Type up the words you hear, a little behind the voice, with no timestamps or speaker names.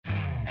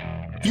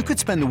You could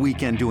spend the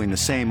weekend doing the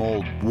same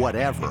old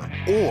whatever,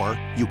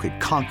 or you could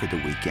conquer the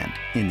weekend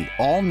in the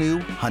all-new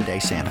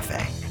Hyundai Santa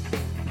Fe.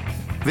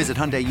 Visit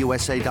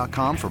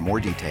HyundaiUSA.com for more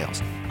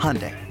details.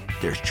 Hyundai,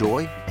 there's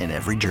joy in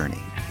every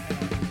journey.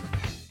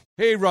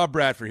 Hey, Rob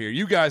Bradford here.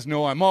 You guys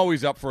know I'm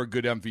always up for a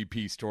good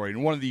MVP story,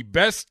 and one of the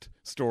best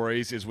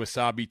stories is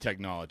Wasabi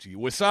Technology.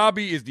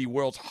 Wasabi is the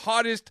world's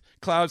hottest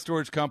cloud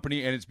storage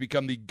company, and it's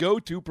become the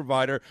go-to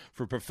provider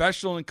for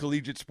professional and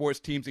collegiate sports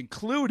teams,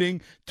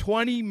 including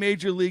 20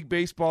 Major League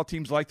Baseball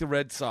teams like the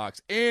Red Sox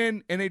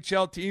and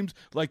NHL teams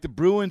like the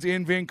Bruins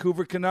and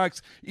Vancouver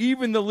Canucks.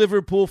 Even the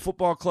Liverpool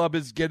Football Club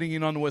is getting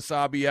in on the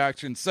Wasabi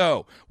action.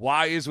 So,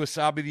 why is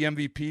Wasabi the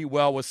MVP?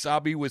 Well,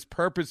 Wasabi was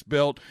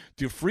purpose-built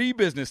to free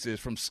businesses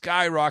from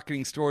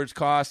skyrocketing storage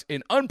costs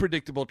and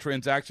unpredictable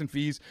transaction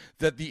fees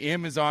that the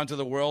Amazons of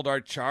the world are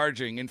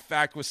charging. In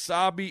fact,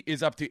 Wasabi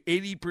is up to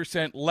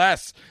 80% less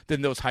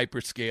than those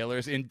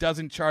hyperscalers and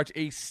doesn't charge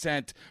a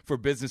cent for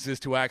businesses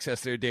to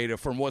access their data.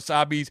 From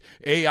Wasabi's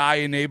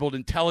AI-enabled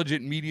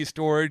intelligent media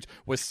storage,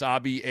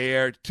 Wasabi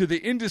Air, to the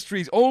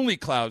industry's only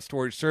cloud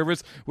storage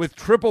service with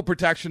triple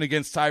protection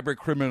against cyber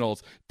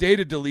criminals,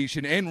 data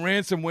deletion, and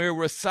ransomware,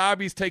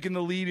 Wasabi's taken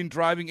the lead in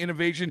driving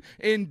innovation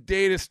in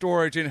data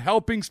storage and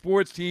helping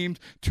sports teams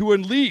to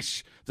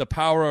unleash the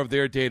power of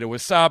their data.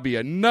 Wasabi,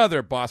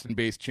 another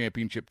Boston-based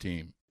championship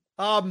team.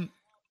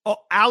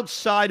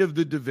 Outside of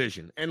the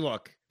division, and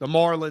look, the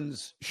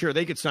Marlins, sure,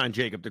 they could sign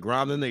Jacob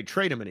deGrom, then they'd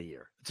trade him in a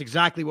year. It's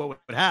exactly what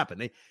would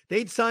happen.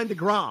 They'd sign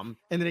deGrom,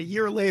 and then a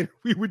year later,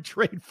 we would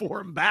trade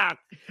for him back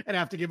and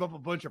have to give up a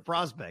bunch of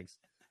prospects.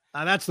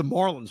 That's the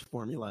Marlins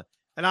formula.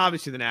 And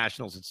obviously the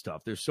Nationals and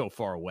stuff, they're so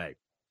far away.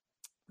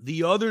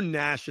 The other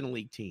National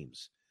League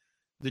teams,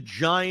 the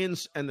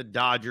Giants and the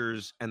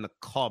Dodgers and the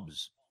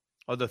Cubs,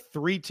 are the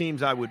three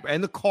teams I would,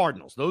 and the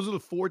Cardinals. Those are the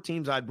four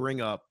teams I'd bring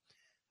up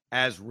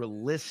as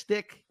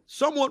realistic,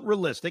 somewhat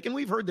realistic, and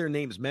we've heard their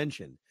names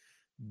mentioned,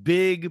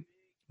 big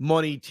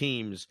money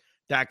teams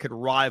that could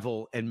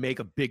rival and make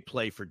a big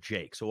play for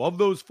Jake. So of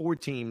those four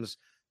teams,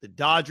 the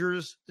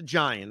Dodgers, the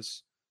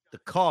Giants, the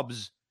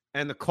Cubs,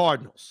 and the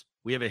Cardinals.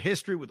 We have a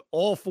history with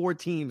all four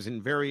teams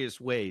in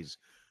various ways.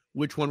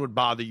 Which one would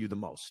bother you the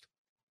most?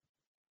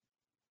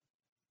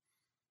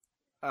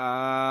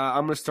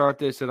 I'm going to start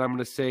this, and I'm going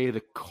to say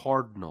the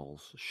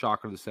Cardinals,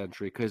 shocker of the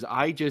century, because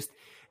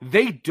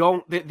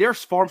their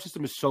farm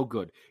system is so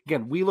good.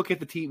 Again, we look at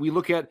the team, we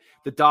look at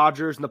the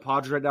Dodgers and the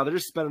Padres right now. They're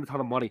just spending a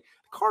ton of money.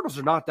 The Cardinals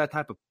are not that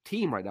type of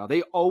team right now.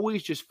 They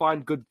always just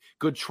find good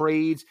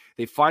trades.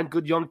 They find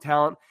good young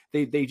talent.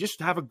 They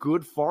just have a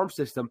good farm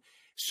system.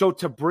 So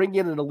to bring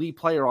in an elite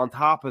player on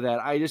top of that,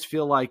 I just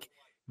feel like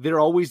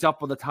they're always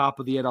up on the top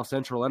of the NL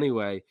Central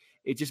anyway.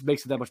 It just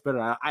makes it that much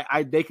better.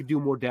 They could do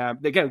more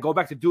damage. Again, go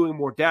back to doing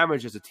more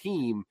damage as a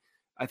team.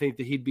 I think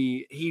that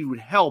he would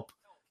help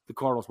the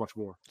Cardinals much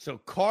more. So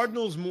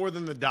Cardinals more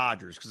than the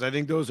Dodgers, because I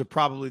think those are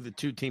probably the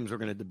two teams we're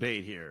going to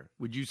debate here.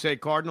 Would you say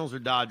Cardinals or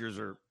Dodgers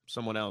or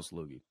someone else,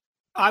 Loogie?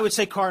 I would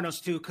say Cardinals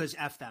too, because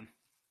F them.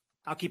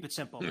 I'll keep it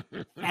simple.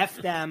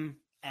 F them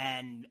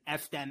and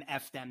F them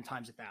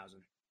times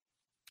 1,000.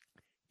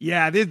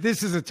 Yeah,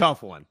 this is a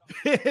tough one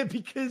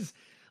because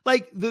 –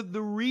 like,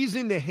 the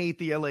reason to hate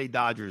the LA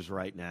Dodgers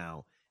right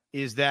now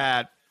is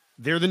that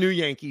they're the new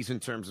Yankees in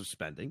terms of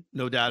spending.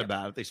 No doubt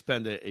about it. They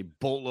spend a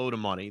boatload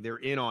of money. They're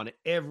in on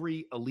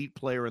every elite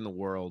player in the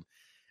world.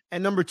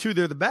 And number two,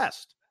 they're the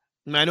best.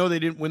 And I know they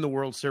didn't win the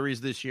World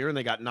Series this year and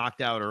they got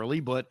knocked out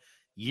early, but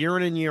year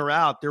in and year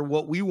out, they're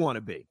what we want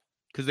to be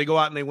because they go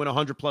out and they win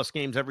 100-plus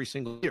games every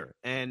single year.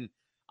 And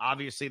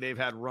obviously they've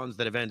had runs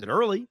that have ended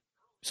early,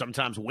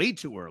 sometimes way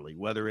too early,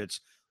 whether it's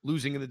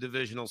losing in the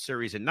divisional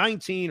series in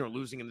 19 or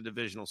losing in the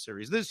divisional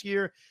series this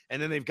year. And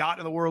then they've gotten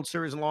to the World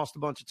Series and lost a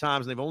bunch of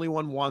times. And they've only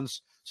won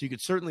once. So you could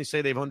certainly say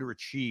they've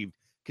underachieved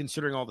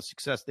considering all the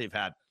success they've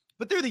had.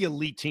 But they're the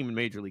elite team in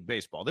Major League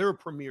Baseball. They're a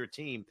premier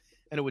team.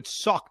 And it would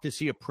suck to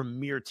see a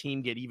premier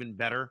team get even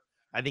better.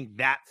 I think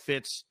that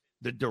fits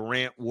the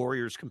Durant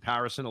Warriors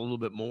comparison a little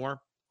bit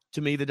more to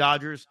me, the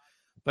Dodgers.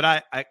 But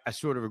I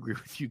sort of agree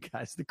with you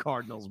guys. The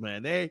Cardinals,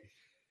 man,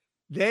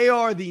 They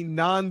are the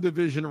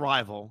non-division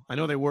rival. I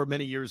know they were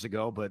many years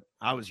ago, but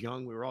I was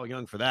young. We were all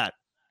young for that.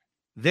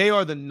 They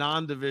are the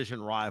non-division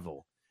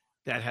rival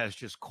that has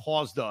just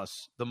caused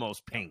us the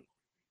most pain.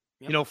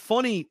 Yep. You know,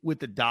 funny with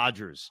the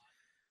Dodgers,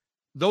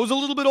 those a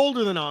little bit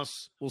older than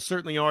us will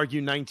certainly argue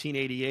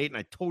 1988, and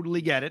I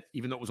totally get it,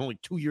 even though it was only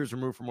 2 years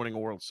removed from winning a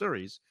World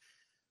Series.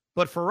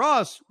 But for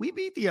us, we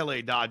beat the LA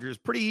Dodgers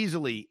pretty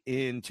easily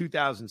in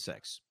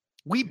 2006.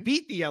 We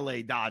beat the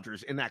LA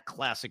Dodgers in that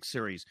classic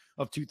series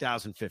of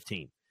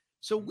 2015.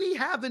 So we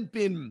haven't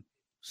been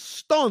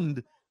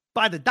stunned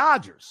by the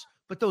Dodgers,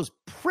 but those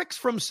pricks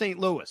from St.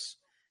 Louis,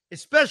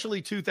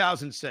 especially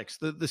 2006,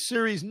 the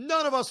series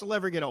none of us will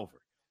ever get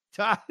over.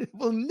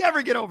 We'll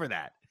never get over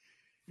that.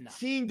 No.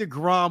 Seeing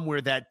deGrom wear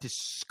that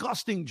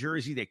disgusting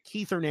jersey that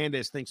Keith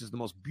Hernandez thinks is the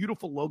most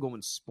beautiful logo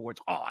in sports.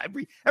 Oh,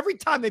 every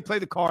time they play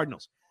the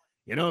Cardinals,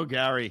 you know,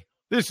 Gary,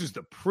 this is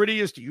the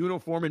prettiest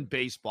uniform in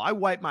baseball. I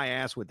wipe my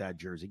ass with that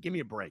jersey. Give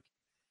me a break.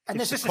 And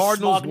this is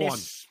Cardinals won.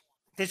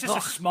 there's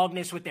just a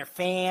smugness with their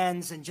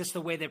fans and just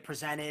the way they're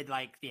presented.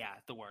 Like, yeah,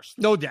 the worst.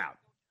 No doubt.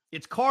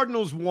 It's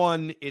Cardinals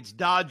 1, it's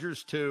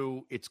Dodgers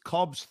 2, it's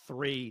Cubs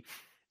 3,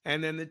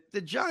 and then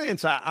the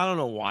Giants, I don't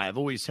know why.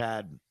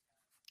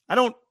 I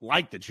don't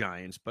like the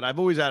Giants, but I've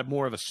always had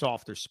more of a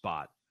softer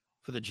spot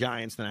for the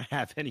Giants than I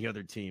have any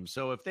other team.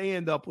 So if they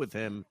end up with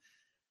him,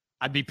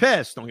 I'd be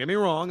pissed. Don't get me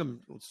wrong.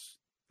 I'm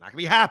not going to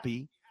be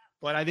happy,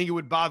 but I think it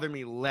would bother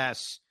me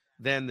less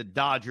than the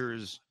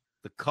Dodgers,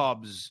 the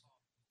Cubs,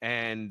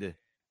 and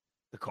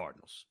the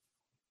Cardinals.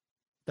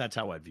 That's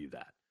how I view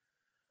that.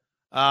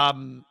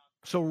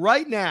 So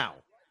right now,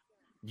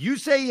 you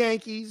say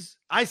Yankees,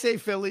 I say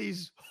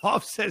Phillies,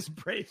 Hoff says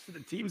Braves for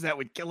the teams that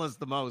would kill us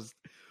the most.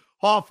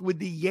 Hoff, would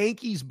the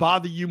Yankees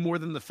bother you more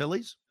than the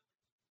Phillies?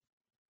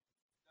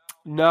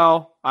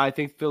 No, I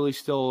think Phillies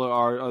still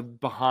are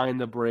behind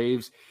the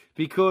Braves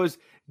because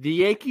the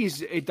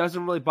Yankees, it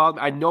doesn't really bother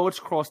me. I know it's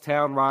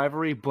crosstown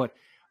rivalry, but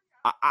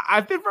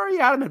I've been very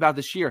adamant about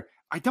this year.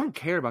 I don't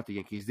care about the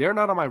Yankees. They're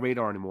not on my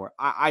radar anymore.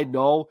 I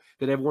know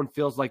that everyone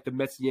feels like the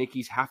Mets and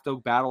Yankees have to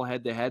battle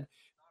head-to-head,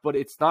 but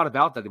it's not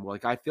about that anymore.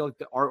 Like, I feel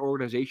like our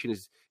organization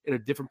is in a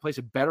different place,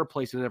 a better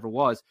place than it ever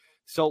was.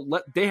 So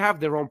they have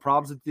their own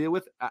problems to deal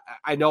with.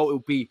 I know it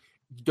would be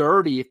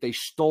dirty if they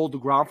stole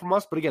deGrom from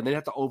us, but again, they'd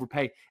have to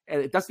overpay, and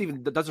it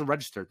doesn't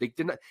register.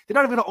 They're not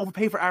even going to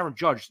overpay for Aaron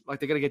Judge like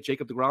they're going to get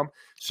Jacob deGrom.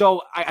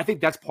 So I think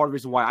that's part of the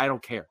reason why I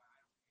don't care.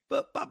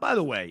 But by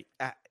the way,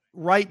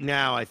 right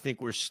now, I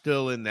think we're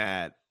still in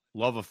that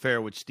love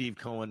affair with Steve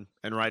Cohen,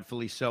 and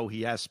rightfully so.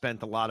 He has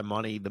spent a lot of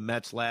money. The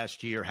Mets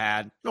last year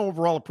had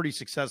overall a pretty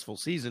successful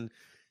season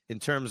in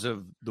terms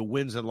of the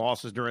wins and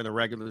losses during the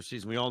regular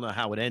season. We all know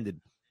how it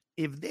ended.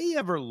 If they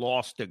ever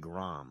lost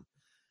deGrom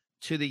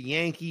to the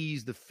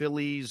Yankees, the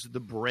Phillies, the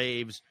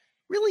Braves,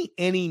 really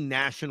any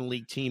National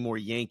League team or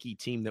Yankee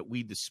team that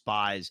we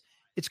despise,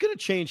 it's going to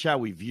change how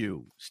we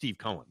view Steve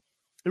Cohen.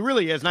 It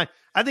really is. And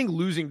I think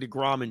losing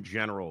deGrom in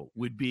general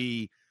would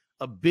be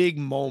a big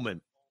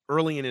moment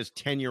early in his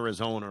tenure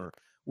as owner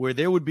where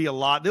there'll be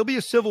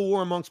a civil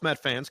war amongst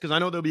Met fans, because I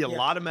know there'll be a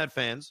lot of Met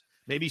fans,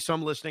 maybe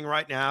some listening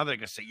right now, they're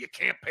going to say, you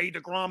can't pay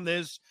deGrom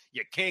this,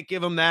 you can't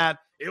give him that,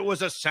 it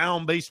was a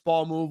sound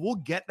baseball move. We'll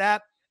get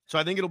that. So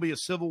I think it'll be a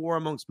civil war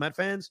amongst Met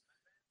fans.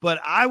 But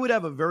I would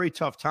have a very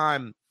tough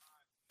time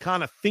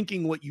kind of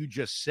thinking what you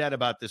just said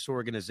about this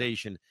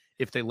organization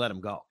if they let him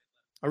go.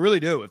 I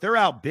really do. If they're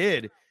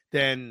outbid,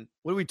 then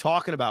what are we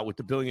talking about with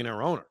the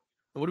billionaire owner?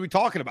 What are we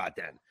talking about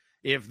then?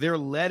 If they're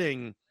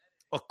letting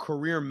a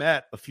career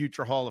Met, a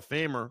future Hall of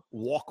Famer,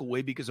 walk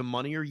away because of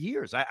money or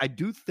years, I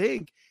do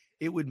think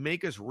it would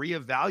make us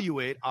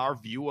reevaluate our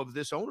view of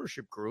this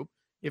ownership group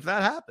if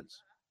that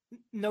happens.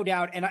 No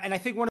doubt. And I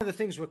think one of the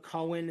things with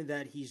Cohen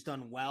that he's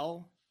done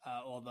well,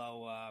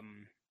 although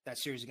that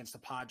series against the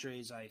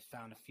Padres, I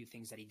found a few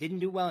things that he didn't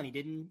do well, and he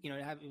didn't, he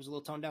was a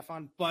little tone deaf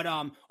on. But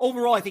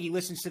overall, I think he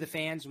listens to the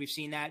fans. We've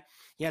seen that.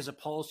 He has a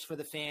pulse for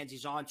the fans.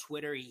 He's on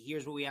Twitter. He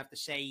hears what we have to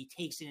say. He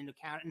takes it into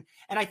account.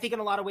 And I think in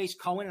a lot of ways,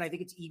 Cohen, and I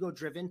think it's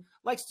ego-driven,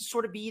 likes to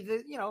sort of be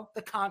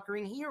the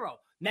conquering hero.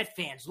 Met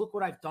fans, look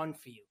what I've done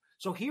for you.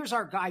 So here's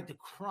our guy,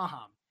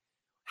 deGrom.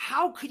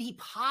 How could he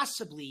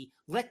possibly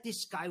let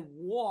this guy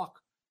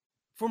walk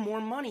for more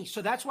money?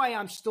 So that's why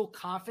I'm still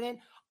confident.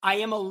 I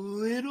am a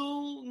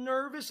little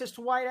nervous as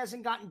to why it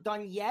hasn't gotten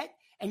done yet.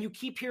 And you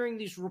keep hearing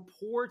these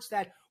reports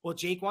that, well,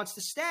 Jake wants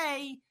to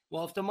stay.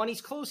 Well, if the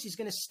money's close, he's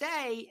going to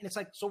stay. And it's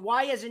like, so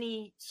why hasn't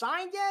he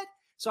signed yet?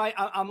 So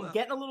I'm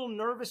getting a little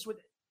nervous with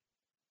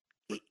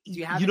it.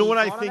 You know what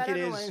I think it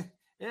is?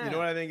 Yeah. You know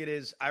what I think it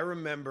is? I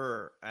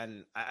remember,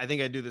 and I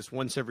think I do this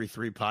once every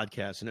 3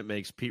 podcasts, and it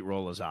makes Pete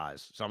roll his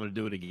eyes. So I'm going to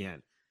do it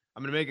again.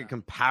 I'm going to make a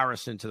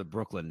comparison to the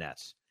Brooklyn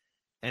Nets.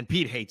 And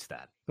Pete hates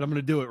that, but I'm going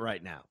to do it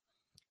right now.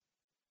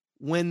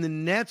 When the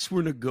Nets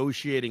were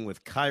negotiating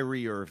with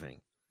Kyrie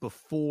Irving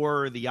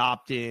before the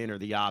opt-in or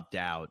the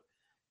opt-out,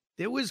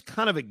 there was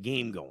kind of a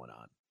game going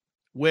on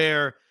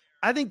where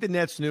I think the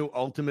Nets knew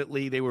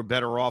ultimately they were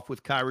better off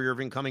with Kyrie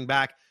Irving coming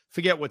back.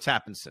 Forget what's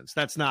happened since.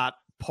 That's not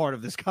part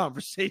of this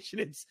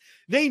conversation.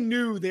 They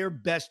knew their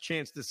best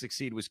chance to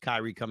succeed was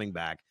Kyrie coming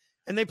back,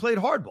 and they played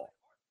hardball.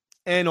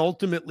 And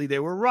ultimately, they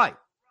were right.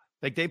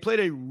 Like, they played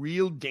a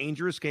real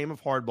dangerous game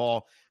of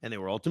hardball, and they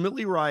were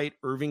ultimately right.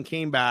 Irving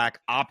came back,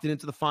 opted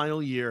into the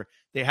final year.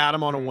 They had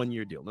him on a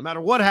 1-year deal. No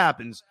matter what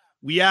happens,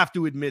 we have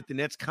to admit the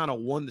Nets kind of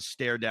won the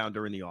stare down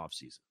during the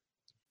offseason.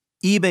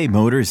 eBay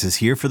Motors is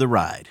here for the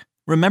ride.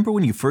 Remember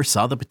when you first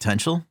saw the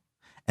potential?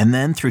 And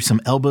then through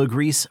some elbow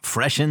grease,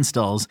 fresh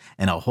installs,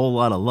 and a whole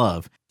lot of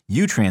love,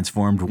 you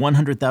transformed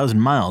 100,000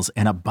 miles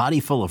and a body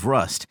full of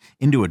rust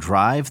into a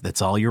drive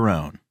that's all your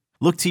own.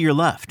 Look to your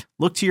left.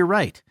 Look to your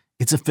right.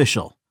 It's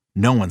official.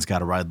 No one's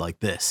got a ride like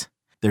this.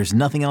 There's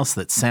nothing else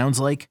that sounds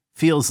like,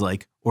 feels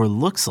like, or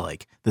looks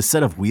like the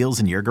set of wheels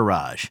in your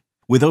garage.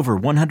 With over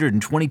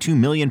 122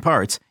 million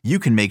parts, you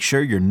can make sure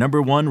your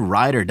number one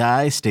ride or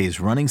die stays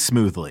running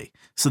smoothly.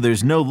 So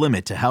there's no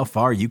limit to how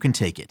far you can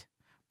take it.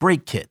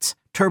 Brake kits,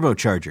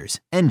 turbochargers,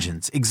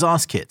 engines,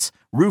 exhaust kits,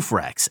 roof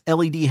racks,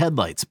 LED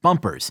headlights,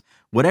 bumpers,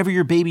 whatever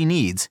your baby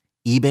needs,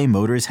 eBay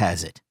Motors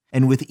has it.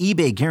 And with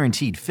eBay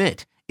Guaranteed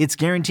Fit, it's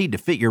guaranteed to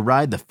fit your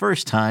ride the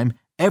first time,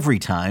 every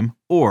time,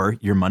 or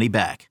your money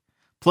back.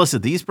 Plus,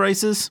 at these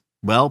prices,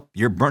 well,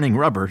 you're burning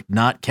rubber,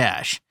 not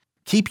cash.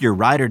 Keep your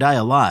ride or die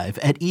alive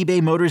at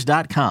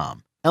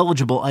ebaymotors.com.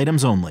 Eligible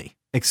items only.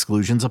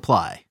 Exclusions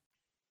apply.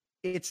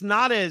 It's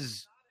not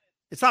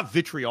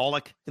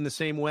vitriolic in the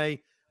same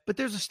way, but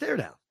there's a stare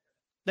down.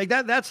 Like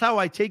that's how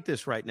I take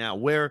this right now,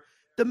 where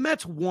the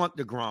Mets want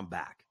deGrom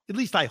back. At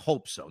least I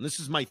hope so. And this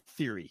is my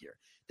theory here.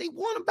 They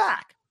want him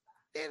back.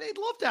 They'd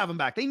love to have him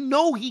back. They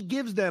know he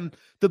gives them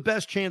the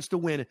best chance to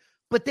win,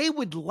 but they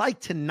would like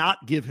to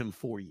not give him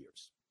 4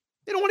 years.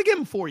 They don't want to give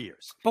him 4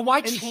 years. But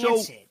why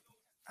chance it?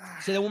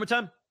 Say that one more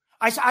time.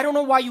 I don't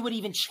know why you would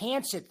even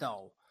chance it,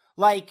 though.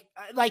 Like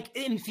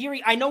in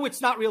theory, I know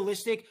it's not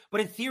realistic,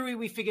 but in theory,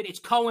 we figured it's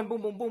Cohen,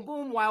 boom, boom, boom,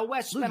 boom. Wild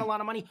West spent a lot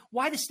of money.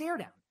 Why the stare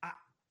down?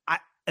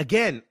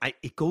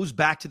 It goes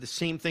back to the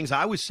same things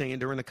I was saying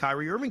during the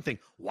Kyrie Irving thing.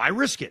 Why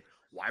risk it?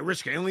 Why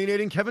risk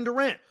alienating Kevin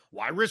Durant?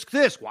 Why risk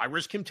this? Why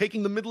risk him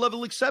taking the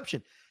mid-level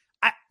exception?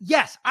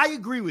 Yes, I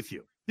agree with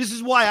you. This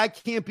is why I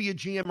can't be a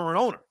GM or an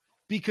owner,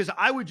 because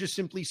I would just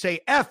simply say,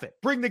 F it.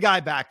 Bring the guy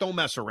back. Don't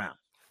mess around.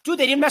 Dude,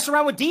 they didn't mess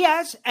around with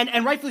Diaz,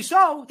 and rightfully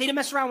so. They didn't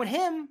mess around with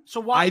him. So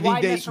why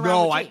mess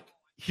around with Jake?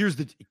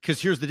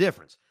 Here's the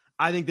difference.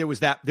 I think there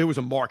was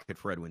a market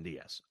for Edwin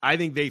Diaz. I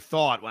think they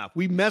thought, well, if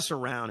we mess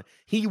around,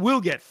 he will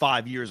get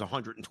 5 years,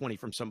 120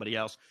 from somebody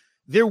else.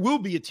 There will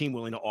be a team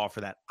willing to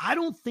offer that. I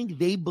don't think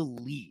they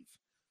believe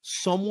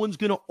someone's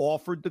going to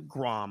offer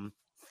deGrom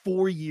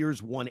 4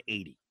 years,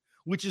 180,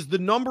 which is the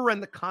number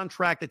and the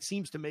contract that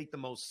seems to make the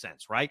most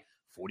sense, right?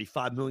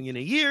 $45 million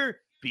a year,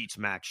 beats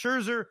Max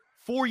Scherzer,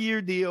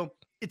 4-year deal.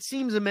 It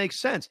seems to make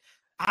sense.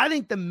 I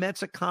think the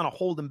Mets are kind of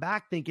holding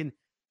back, thinking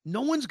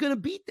no one's going to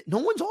beat that. No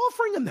one's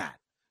offering them that.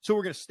 So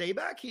we're going to stay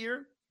back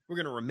here. We're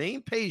going to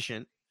remain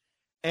patient,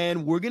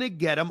 and we're going to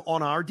get them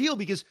on our deal.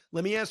 Because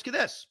let me ask you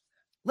this.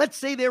 Let's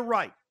say they're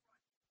right.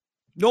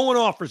 No one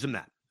offers them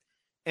that.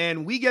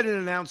 And we get an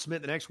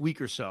announcement the next week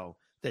or so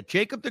that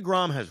Jacob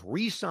deGrom has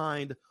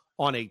re-signed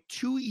on a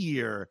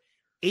 2-year,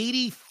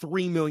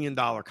 $83 million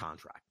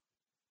contract.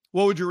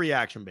 What would your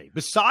reaction be?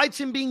 Besides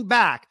him being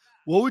back,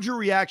 what would your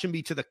reaction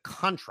be to the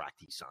contract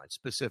he signed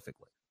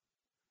specifically?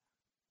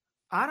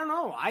 I don't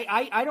know.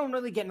 I don't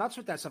really get nuts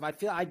with that stuff.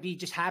 I'd be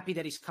just happy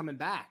that he's coming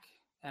back.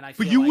 And I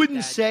feel But you like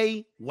wouldn't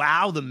say,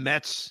 wow, the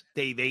Mets,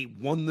 they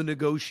won the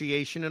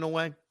negotiation in a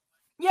way?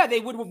 Yeah,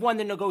 they would have won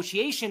the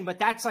negotiation, but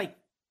that's like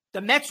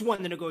the Mets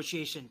won the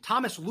negotiation.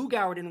 Thomas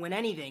Lugauer didn't win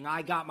anything.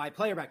 I got my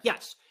player back.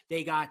 Yes,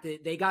 they got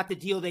the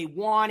deal they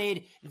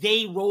wanted.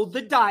 They rolled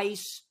the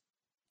dice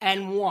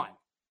and won.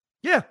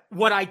 Yeah.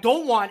 What I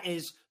don't want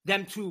is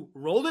them to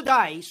roll the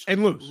dice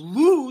and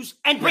lose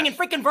and bring in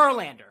freaking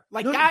Verlander.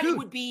 Like that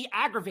would be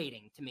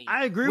aggravating to me.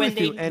 I agree with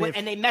you.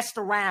 And they messed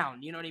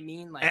around. You know what I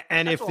mean? Like,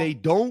 and if they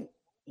don't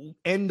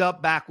end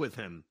up back with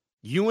him,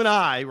 you and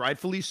I,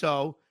 rightfully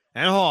so,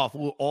 and Hoff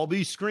will all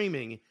be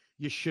screaming,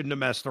 you shouldn't have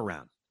messed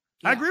around.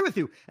 Yeah. I agree with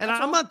you. And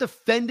I'm not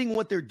defending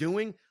what they're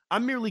doing.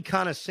 I'm merely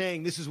kind of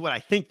saying this is what I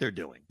think they're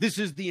doing. This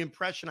is the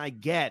impression I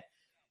get.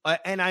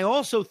 And I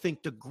also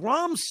think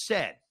deGrom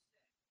said,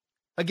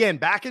 again,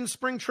 back in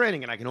spring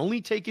training, and I can only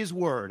take his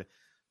word,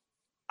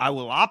 I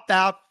will opt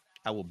out,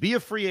 I will be a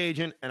free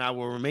agent, and I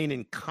will remain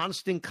in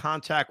constant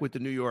contact with the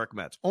New York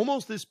Mets.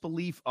 Almost this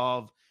belief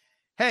of,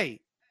 hey,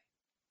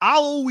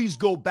 I'll always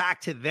go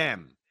back to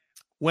them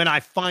when I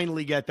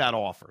finally get that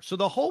offer. So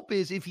the hope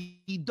is if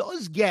he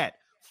does get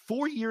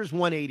 4 years,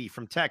 180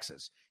 from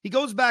Texas, he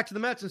goes back to the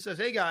Mets and says,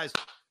 hey, guys,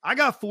 I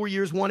got 4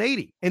 years,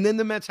 180. And then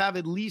the Mets have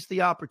at least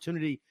the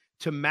opportunity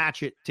to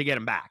match it to get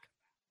him back.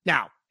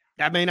 Now,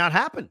 that may not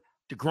happen.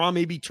 deGrom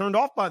may be turned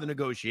off by the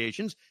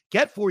negotiations,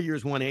 get 4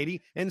 years,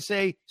 180, and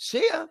say,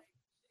 see ya,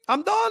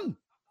 I'm done.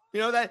 You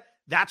know,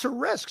 that's a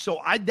risk. So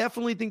I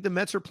definitely think the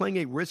Mets are playing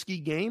a risky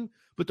game,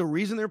 but the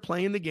reason they're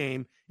playing the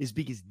game is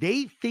because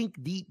they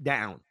think deep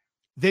down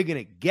they're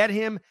going to get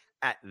him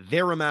at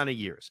their amount of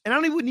years. And I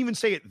wouldn't even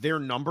say it their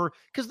number,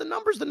 because the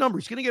number's the number.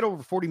 He's going to get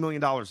over $40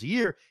 million a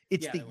year.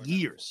 It's the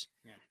years.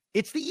 Yeah.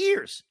 It's the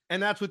years.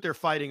 And that's what they're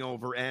fighting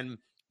over. And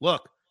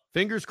look,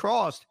 fingers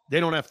crossed they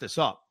don't F this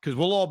up, because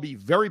we'll all be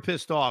very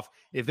pissed off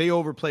if they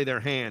overplay their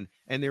hand.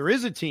 And there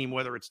is a team,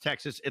 whether it's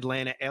Texas,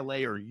 Atlanta,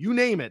 LA, or you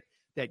name it,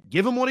 that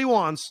give him what he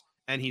wants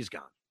and he's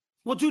gone.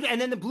 Well, dude, and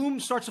then the bloom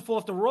starts to fall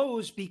off the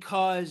rose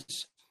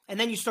and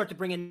then you start to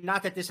bring in,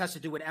 not that this has to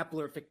do with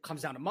Epler if it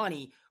comes down to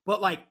money,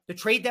 but like the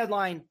trade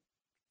deadline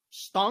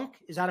stunk.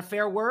 Is that a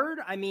fair word?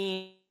 I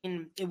mean,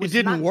 it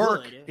didn't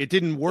work. It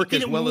didn't work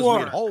as well as we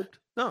had hoped.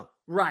 No.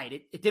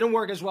 Right. It didn't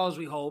work as well as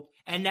we hoped.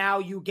 And now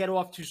you get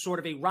off to sort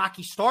of a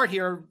rocky start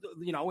here,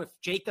 you know, if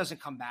Jake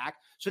doesn't come back.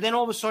 So then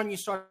all of a sudden you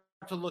start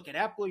to look at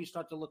Epler, you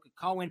start to look at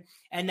Cohen,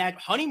 and that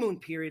honeymoon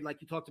period,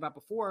 like you talked about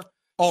before,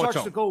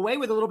 starts to go away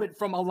with a little bit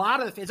from a lot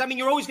of the fans. I mean,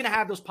 you're always going to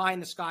have those pie in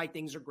the sky.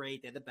 Things are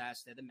great. They're the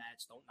best. They're the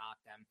Mets. Don't knock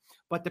them.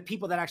 But the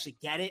people that actually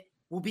get it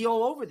will be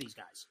all over these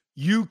guys.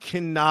 You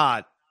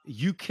cannot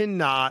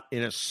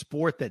in a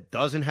sport that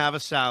doesn't have a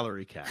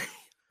salary cap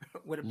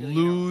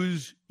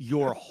lose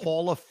your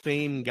Hall of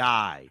Fame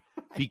guy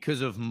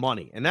because of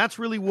money. And that's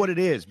really what it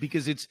is,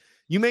 because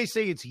you may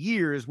say it's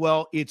years.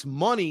 Well, it's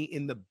money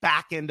in the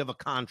back end of a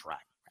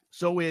contract.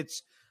 So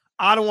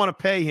I don't want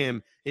to pay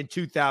him in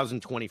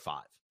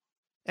 2025.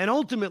 And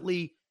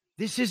ultimately,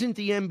 this isn't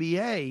the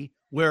NBA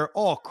where,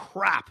 oh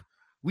crap,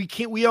 we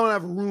don't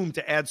have room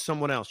to add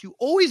someone else. You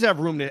always have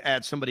room to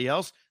add somebody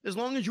else as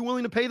long as you're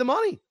willing to pay the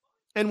money.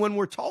 And when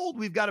we're told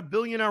we've got a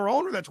billionaire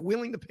owner that's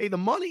willing to pay the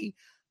money,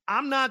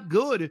 I'm not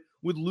good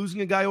with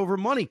losing a guy over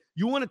money.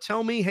 You want to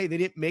tell me, hey, they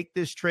didn't make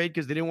this trade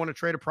because they didn't want to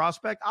trade a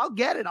prospect? I'll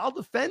get it. I'll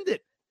defend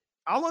it.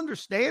 I'll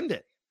understand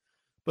it.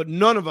 But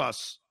none of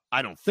us,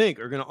 I don't think,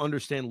 are going to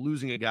understand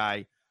losing a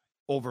guy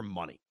over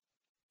money.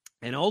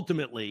 And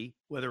ultimately,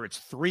 whether it's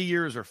 3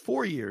 years or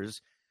 4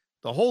 years,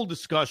 the whole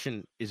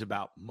discussion is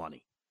about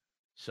money.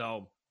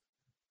 So,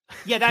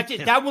 yeah,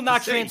 that will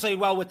not translate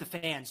well with the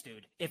fans,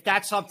 dude. If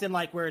that's something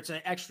like where it's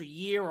an extra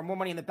year or more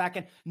money in the back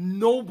end,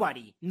 no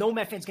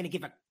Met fan's going to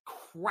give a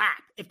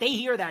crap. If they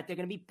hear that, they're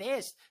going to be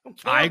pissed. They don't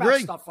care about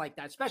stuff like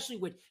that, especially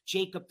with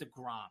Jacob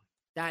deGrom.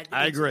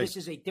 I agree. This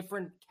is a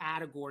different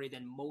category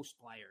than most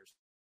players.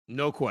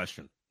 No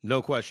question.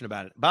 No question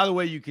about it. By the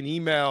way, you can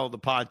email the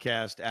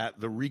podcast at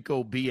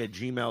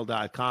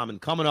thericob@gmail.com.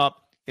 And coming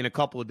up in a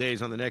couple of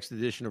days on the next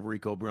edition of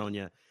Rico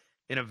Brogna,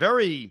 in a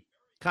very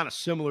kind of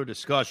similar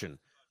discussion,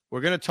 we're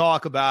going to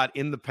talk about,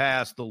 in the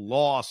past, the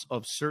loss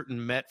of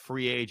certain Met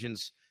free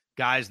agents,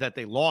 guys that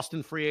they lost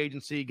in free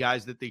agency,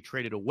 guys that they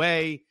traded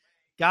away,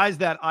 guys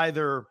that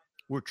either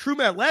were true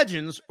Met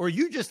legends or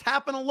you just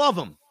happen to love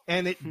them,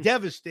 and it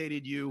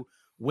devastated you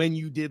when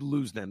you did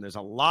lose them. There's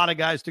a lot of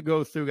guys to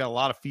go through. Got a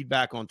lot of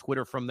feedback on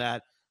Twitter from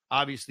that.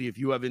 Obviously, if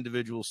you have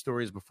individual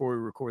stories before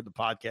we record the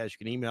podcast, you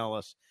can email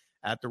us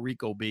at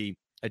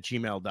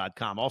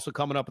thericob@gmail.com. Also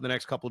coming up in the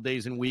next couple of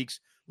days and weeks,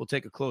 we'll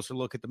take a closer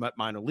look at the Met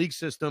minor league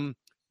system.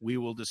 We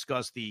will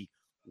discuss the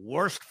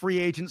worst free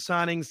agent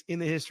signings in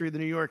the history of the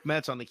New York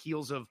Mets on the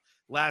heels of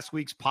last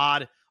week's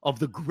pod of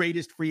the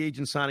greatest free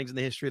agent signings in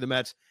the history of the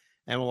Mets.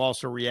 And we'll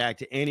also react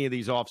to any of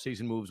these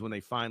offseason moves when they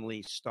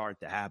finally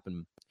start to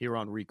happen here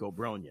on Rico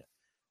Brogna.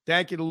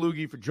 Thank you to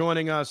Loogie for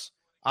joining us.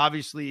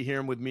 Obviously, you hear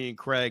him with me and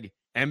Craig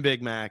and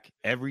Big Mac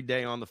every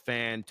day on the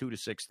Fan, 2 to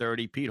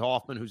 6:30. Pete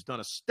Hoffman, who's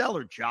done a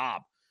stellar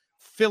job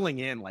filling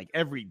in like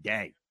every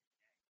day.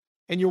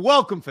 And you're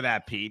welcome for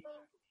that, Pete.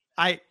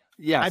 I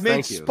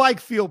made Spike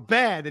feel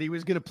bad that he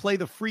was going to play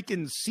the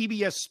freaking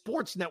CBS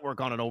Sports Network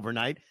on it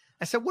overnight.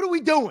 I said, what are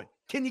we doing?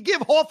 Can you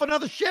give Hoff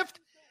another shift?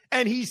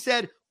 And he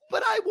said,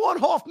 but I want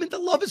Hoffman to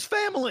love his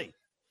family.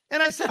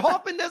 And I said,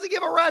 Hoffman doesn't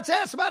give a rat's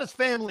ass about his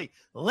family.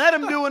 Let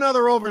him do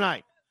another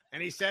overnight.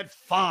 And he said,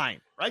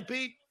 fine. Right,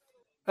 Pete?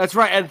 That's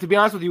right. And to be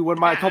honest with you,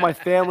 when I told my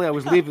family I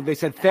was leaving, they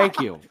said, thank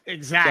you.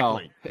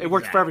 Exactly. So it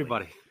works for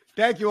everybody.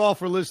 Thank you all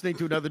for listening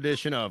to another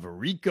edition of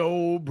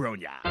Rico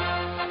Brogna.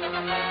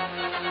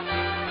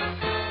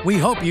 We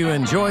hope you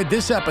enjoyed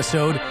this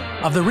episode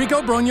of the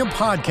Rico Brogna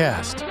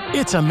podcast.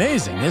 It's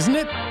amazing, isn't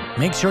it?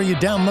 Make sure you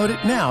download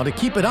it now to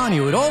keep it on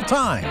you at all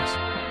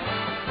times.